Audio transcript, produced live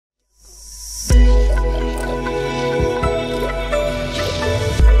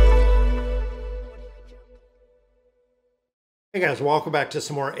Hey guys, welcome back to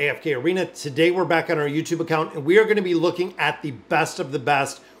some more AFK Arena. Today we're back on our YouTube account and we are going to be looking at the best of the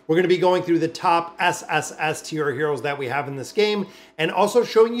best. We're going to be going through the top SSS tier heroes that we have in this game and also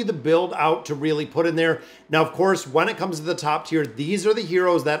showing you the build out to really put in there. Now, of course, when it comes to the top tier, these are the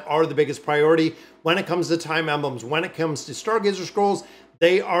heroes that are the biggest priority. When it comes to time emblems, when it comes to Stargazer scrolls,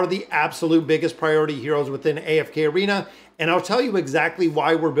 they are the absolute biggest priority heroes within AFK Arena. And I'll tell you exactly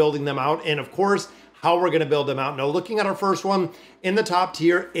why we're building them out. And of course, how we're going to build them out. Now, looking at our first one in the top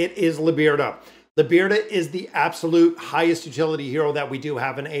tier, it is Libirda. Libirda is the absolute highest utility hero that we do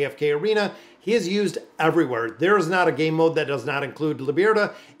have in AFK Arena. He is used everywhere. There is not a game mode that does not include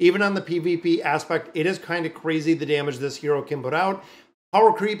Libirda. Even on the PvP aspect, it is kind of crazy the damage this hero can put out.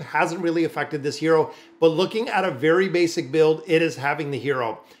 Power creep hasn't really affected this hero, but looking at a very basic build, it is having the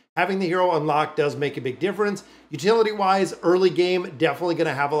hero. Having the hero unlocked does make a big difference. Utility-wise, early game, definitely going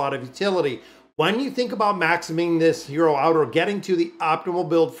to have a lot of utility. When you think about maximizing this hero out or getting to the optimal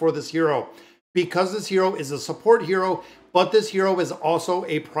build for this hero, because this hero is a support hero, but this hero is also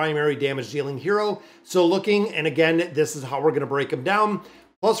a primary damage dealing hero. So looking, and again, this is how we're going to break them down.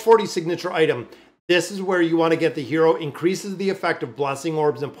 Plus 40 signature item. This is where you want to get the hero, increases the effect of blessing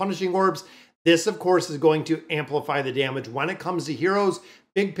orbs and punishing orbs. This, of course, is going to amplify the damage. When it comes to heroes,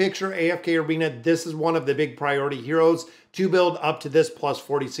 big picture AFK Arena, this is one of the big priority heroes to build up to this plus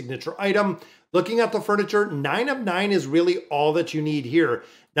 40 signature item. Looking at the furniture, 9 of 9 is really all that you need here.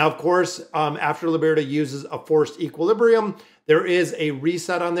 Now, of course, after Libirda uses a forced equilibrium, there is a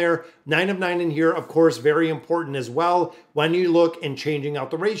reset on there. 9 of 9 in here, of course, very important as well when you look and changing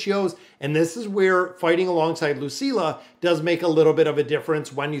out the ratios. And this is where fighting alongside Lucilla does make a little bit of a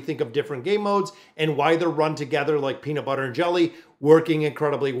difference when you think of different game modes and why they're run together like peanut butter and jelly, working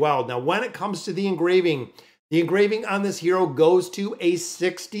incredibly well. Now, when it comes to the engraving on this hero goes to a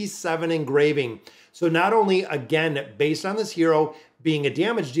 67 engraving. So not only, again, based on this hero being a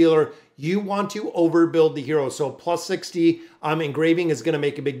damage dealer, you want to overbuild the hero. So plus 60 engraving is going to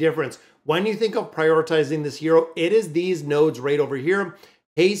make a big difference. When you think of prioritizing this hero, it is these nodes right over here.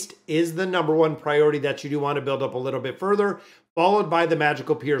 Haste is the #1 priority that you do want to build up a little bit further, followed by the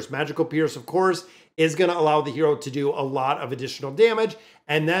Magical Pierce. Magical Pierce, of course, is going to allow the hero to do a lot of additional damage,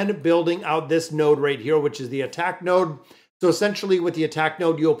 and then building out this node right here, which is the attack node. So essentially with the attack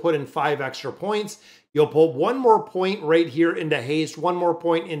node, you'll put in 5 extra points. You'll put 1 more point right here into haste, 1 more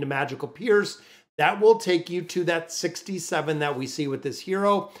point into Magical Pierce. That will take you to that 67 that we see with this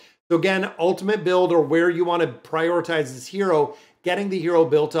hero. So again, ultimate build, or where you want to prioritize this hero, getting the hero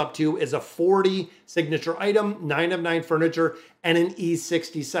built up to is a 40 signature item, 9 of 9 furniture, and an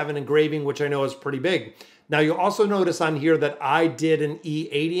E67 engraving, which I know is pretty big. Now, you'll also notice on here that I did an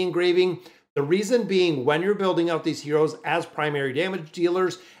E80 engraving. The reason being, when you're building out these heroes as primary damage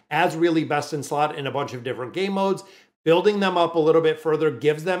dealers, as really best in slot in a bunch of different game modes, building them up a little bit further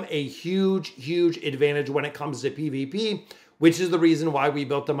gives them a huge, huge advantage when it comes to PvP, which is the reason why we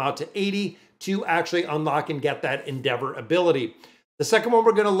built them out to 80 to actually unlock and get that Endeavor ability. The second one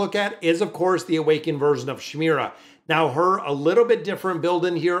we're going to look at is, of course, the Awakened version of Shmira. Now, her a little bit different build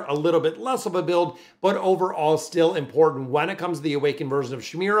in here, a little bit less of a build, but overall still important when it comes to the Awakened version of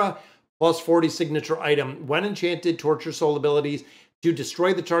Shmira. Plus 40 signature item. When enchanted, Torture Soul abilities to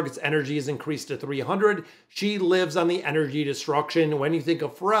destroy the target's energy is increased to 300. She lives on the energy destruction. When you think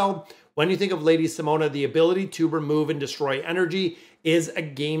of Pharrell, when you think of Lady Simona, the ability to remove and destroy energy is a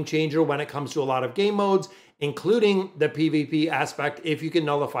game changer when it comes to a lot of game modes, including the PvP aspect. If you can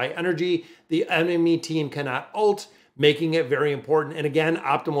nullify energy, the enemy team cannot ult, making it very important. And again,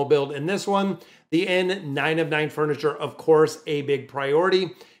 optimal build in this one. The N 9 of 9 furniture, of course, a big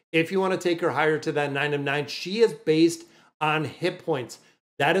priority. If you want to take her higher to that 9 of 9, she is based on hit points.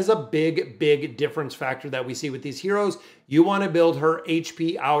 That is a big, big difference factor that we see with these heroes. You want to build her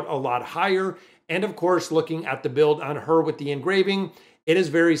HP out a lot higher. And of course, looking at the build on her with the engraving, it is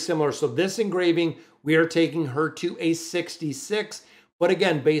very similar. So this engraving, we are taking her to a 66. But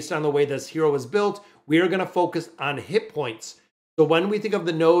again, based on the way this hero is built, we are going to focus on hit points. So when we think of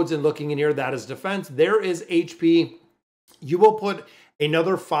the nodes and looking in here, that is defense. There is HP. You will put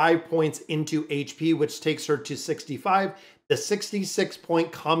another 5 points into HP, which takes her to 65. The 66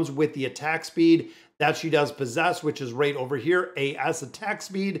 point comes with the attack speed that she does possess, which is right over here, AS attack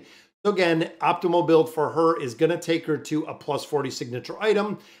speed. So again, optimal build for her is going to take her to a plus 40 signature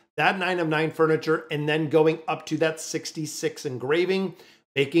item, that 9 of 9 furniture, and then going up to that 66 engraving,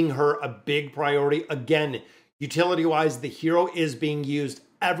 making her a big priority. Again, utility-wise, the hero is being used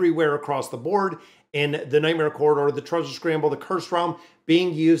everywhere across the board. In the Nightmare Corridor, the Treasure Scramble, the Cursed Realm,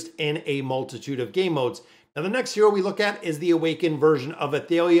 being used in a multitude of game modes. Now, the next hero we look at is the Awakened version of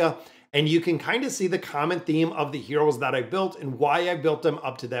Athalia. And you can kind of see the common theme of the heroes that I built and why I built them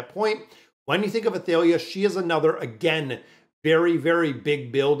up to that point. When you think of Athalia, she is another, again, very, very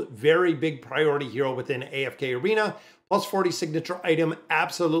big build, very big priority hero within AFK Arena. Plus 40 signature item,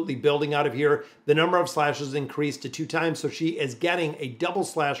 absolutely building out of here. The number of slashes increased to 2 times, so she is getting a double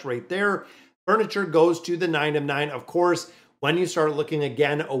slash right there. Furniture goes to the 9 of 9. Of course, when you start looking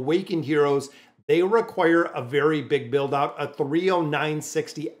again, Awakened heroes, they require a very big build out, a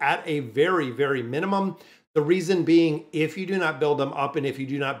 30960 at a very, very minimum. The reason being, if you do not build them up and if you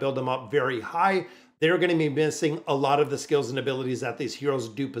do not build them up very high, they're going to be missing a lot of the skills and abilities that these heroes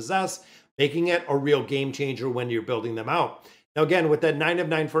do possess, making it a real game changer when you're building them out. Now again, with that 9 of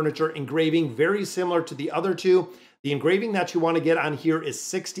 9 furniture engraving, very similar to the other two, the engraving that you want to get on here is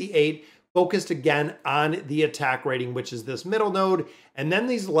 68, focused again on the attack rating, which is this middle node. And then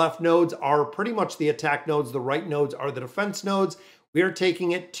these left nodes are pretty much the attack nodes. The right nodes are the defense nodes. We are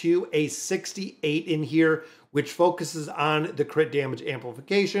taking it to a 68 in here, which focuses on the crit damage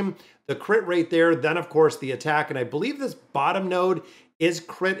amplification, the crit rate there, then of course the attack. And I believe this bottom node is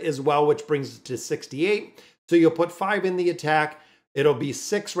crit as well, which brings it to 68. So you'll put 5 in the attack. It'll be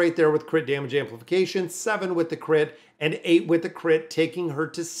 6 right there with crit damage amplification, 7 with the crit, and 8 with the crit, taking her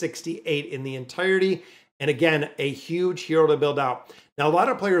to 68 in the entirety. And again, a huge hero to build out. Now, a lot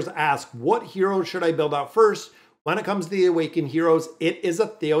of players ask, what hero should I build out first? When it comes to the Awakened heroes, it is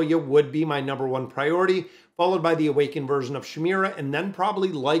Athalia would be my #1 priority, followed by the Awakened version of Shamira, and then probably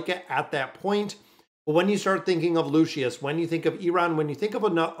Leica at that point. But when you start thinking of Lucius, when you think of Iran, when you think of a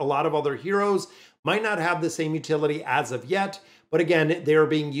lot of other heroes, might not have the same utility as of yet, but again, they're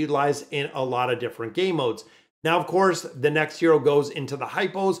being utilized in a lot of different game modes. Now, of course, the next hero goes into the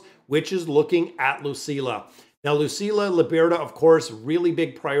hypos, which is looking at Lucilla. Now, Lucilla Liberta, of course, really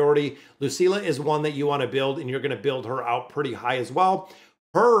big priority. Lucilla is one that you want to build, and you're going to build her out pretty high as well.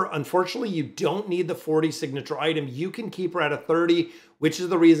 Her, unfortunately, you don't need the 40 signature item. You can keep her at a 30, which is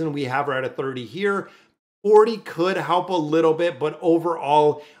the reason we have her at a 30 here. 40 could help a little bit, but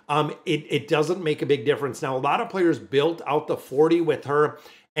overall, it doesn't make a big difference. Now, a lot of players built out the 40 with her,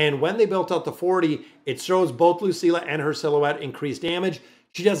 and when they built out the 40, it shows both Lucilla and her silhouette increase damage.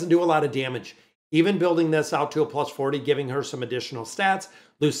 She doesn't do a lot of damage. Even building this out to a plus 40, giving her some additional stats,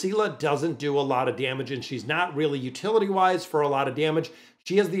 Lucilla doesn't do a lot of damage, and she's not really utility-wise for a lot of damage.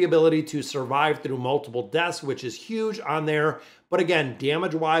 She has the ability to survive through multiple deaths, which is huge on there. But again,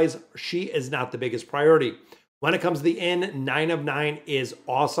 damage-wise, she is not the biggest priority. When it comes to the Inn, 9 of 9 is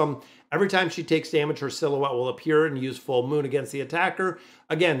awesome. Every time she takes damage, her silhouette will appear and use full moon against the attacker.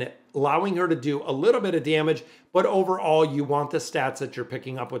 Again, allowing her to do a little bit of damage, but overall, you want the stats that you're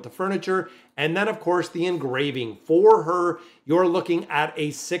picking up with the furniture. And then, of course, the engraving. For her, you're looking at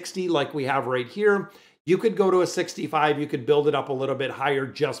a 60 like we have right here. You could go to a 65. You could build it up a little bit higher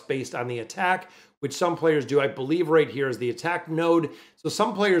just based on the attack, which some players do. I believe right here is the attack node. So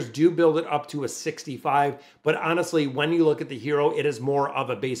some players do build it up to a 65. But honestly, when you look at the hero, it is more of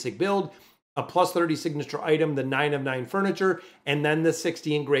a basic build. A plus 30 signature item, the 9 of 9 furniture, and then the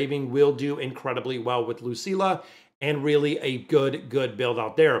 60 engraving will do incredibly well with Lucilla, and really a good build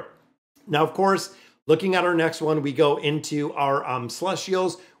out there. Now, of course, looking at our next one, we go into our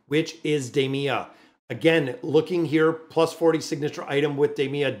Celestials, which is Demia. Again, looking here, plus 40 signature item with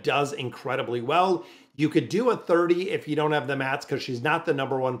Demia does incredibly well. You could do a 30 if you don't have the mats because she's not the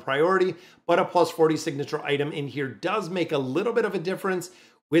 #1 priority, but a plus 40 signature item in here does make a little bit of a difference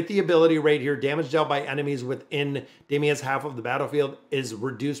with the ability right here. Damage dealt by enemies within Demia's half of the battlefield is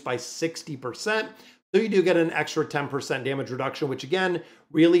reduced by 60%. So you do get an extra 10% damage reduction, which again,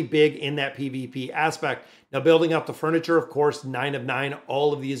 really big in that PvP aspect. Now, building up the furniture, of course, 9 of 9,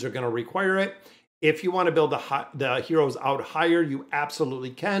 all of these are going to require it. If you want to build the heroes out higher, you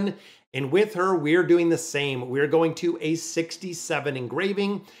absolutely can. And with her, we're doing the same. We're going to a 67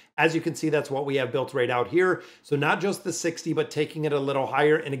 engraving. As you can see, that's what we have built right out here. So not just the 60, but taking it a little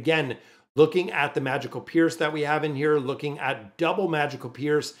higher. And again, looking at the magical pierce that we have in here, looking at double magical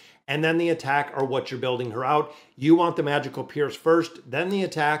pierce, and then the attack are what you're building her out. You want the magical pierce first, then the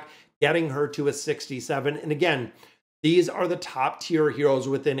attack, getting her to a 67. And again, these are the top tier heroes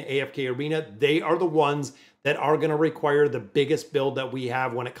within AFK Arena. They are the ones that are going to require the biggest build that we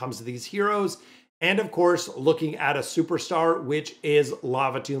have when it comes to these heroes. And of course, looking at a superstar, which is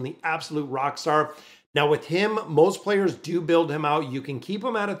Lavatoon, the absolute rock star. Now with him, most players do build him out. You can keep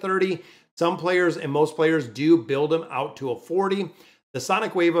him at a 30. Some players and most players do build him out to a 40. The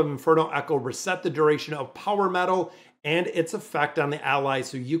Sonic Wave of Inferno Echo reset the duration of Power Metal and its effect on the allies.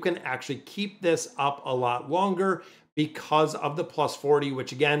 So you can actually keep this up a lot longer because of the plus 40,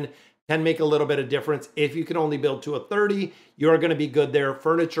 which again, can make a little bit of difference. If you can only build to a 30, you're going to be good there.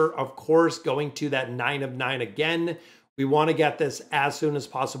 Furniture, of course, going to that 9 of 9 again. We want to get this as soon as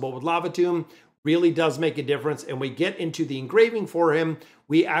possible with Lava Tomb. Really does make a difference. And we get into the engraving for him.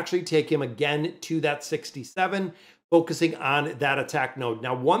 We actually take him again to that 67, focusing on that attack node.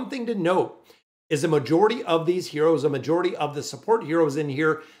 Now, one thing to note is a majority of these heroes, a majority of the support heroes in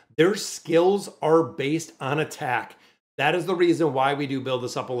here, their skills are based on attack. That is the reason why we do build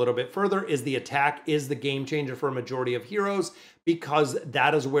this up a little bit further, is the attack is the game changer for a majority of heroes, because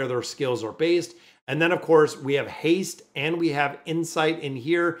that is where their skills are based. And then, of course, we have haste and we have insight in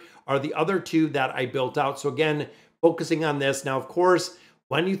here are the other two that I built out. So again, focusing on this. Now, of course,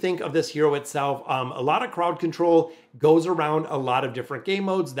 when you think of this hero itself, a lot of crowd control goes around a lot of different game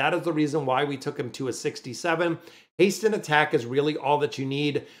modes. That is the reason why we took him to a 67. Haste and attack is really all that you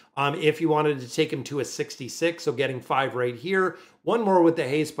need. If you wanted to take him to a 66, so getting 5 right here, one more with the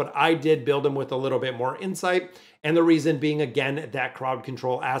haste, but I did build him with a little bit more insight. And the reason being, again, that crowd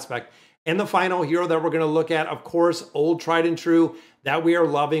control aspect. And the final hero that we're going to look at, of course, old tried and true that we are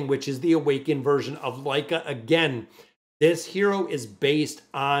loving, which is the awakened version of Leica. Again, this hero is based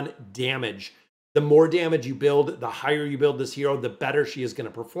on damage. The more damage you build, the higher you build this hero, the better she is going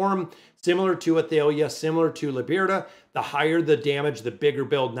to perform. Similar to Athalia, similar to Liberta, the higher the damage, the bigger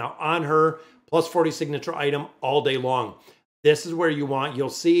build. Now on her, plus 40 signature item all day long. This is where you want, you'll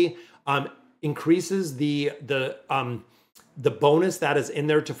see, increases the bonus that is in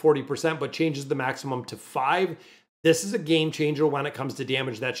there to 40%, but changes the maximum to 5. This is a game changer when it comes to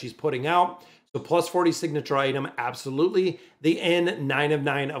damage that she's putting out. So plus 40 signature item, absolutely. The N, 9 of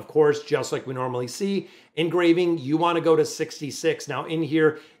 9, of course, just like we normally see. Engraving, you want to go to 66. Now in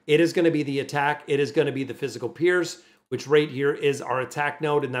here, it is going to be the attack. It is going to be the physical pierce, which right here is our attack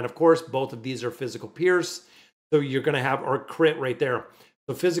node. And then, of course, both of these are physical pierce. So you're going to have our crit right there.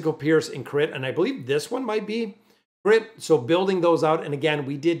 So physical pierce and crit. And I believe this one might be crit. So building those out. And again,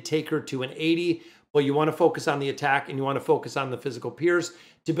 we did take her to an 80. Well, you want to focus on the attack and you want to focus on the physical pierce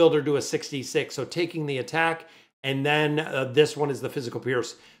to build her to a 66. So taking the attack, and then this one is the physical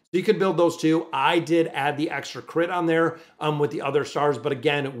pierce. So you could build those two. I did add the extra crit on there with the other stars. But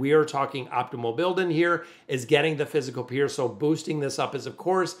again, we are talking optimal build in here is getting the physical pierce. So boosting this up is, of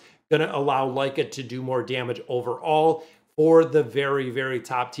course, going to allow Leica to do more damage overall for the very, very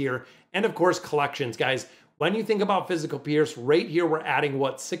top tier. And of course, collections, guys. When you think about physical pierce, right here, we're adding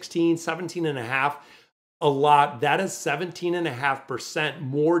what, 16, 17 and a half, a lot. That is 17.5%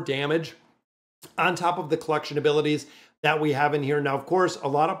 more damage on top of the collection abilities that we have in here. Now, of course, a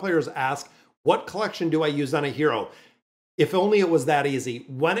lot of players ask, what collection do I use on a hero? If only it was that easy.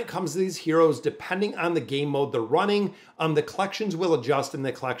 When it comes to these heroes, depending on the game mode they're running, the collections will adjust and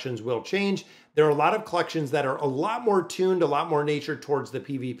the collections will change. There are a lot of collections that are a lot more tuned, a lot more natured towards the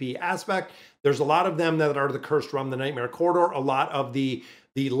PvP aspect. There's a lot of them that are the Cursed Realm, the Nightmare Corridor, a lot of the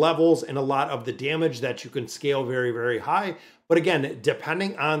levels and a lot of the damage that you can scale very, very high. But again,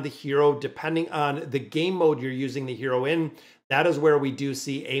 depending on the hero, depending on the game mode you're using the hero in, that is where we do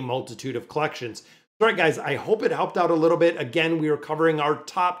see a multitude of collections. All right, guys, I hope it helped out a little bit. Again, we are covering our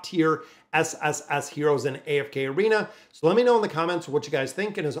top tier SSS heroes in AFK Arena. So let me know in the comments what you guys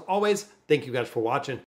think. And as always, thank you guys for watching.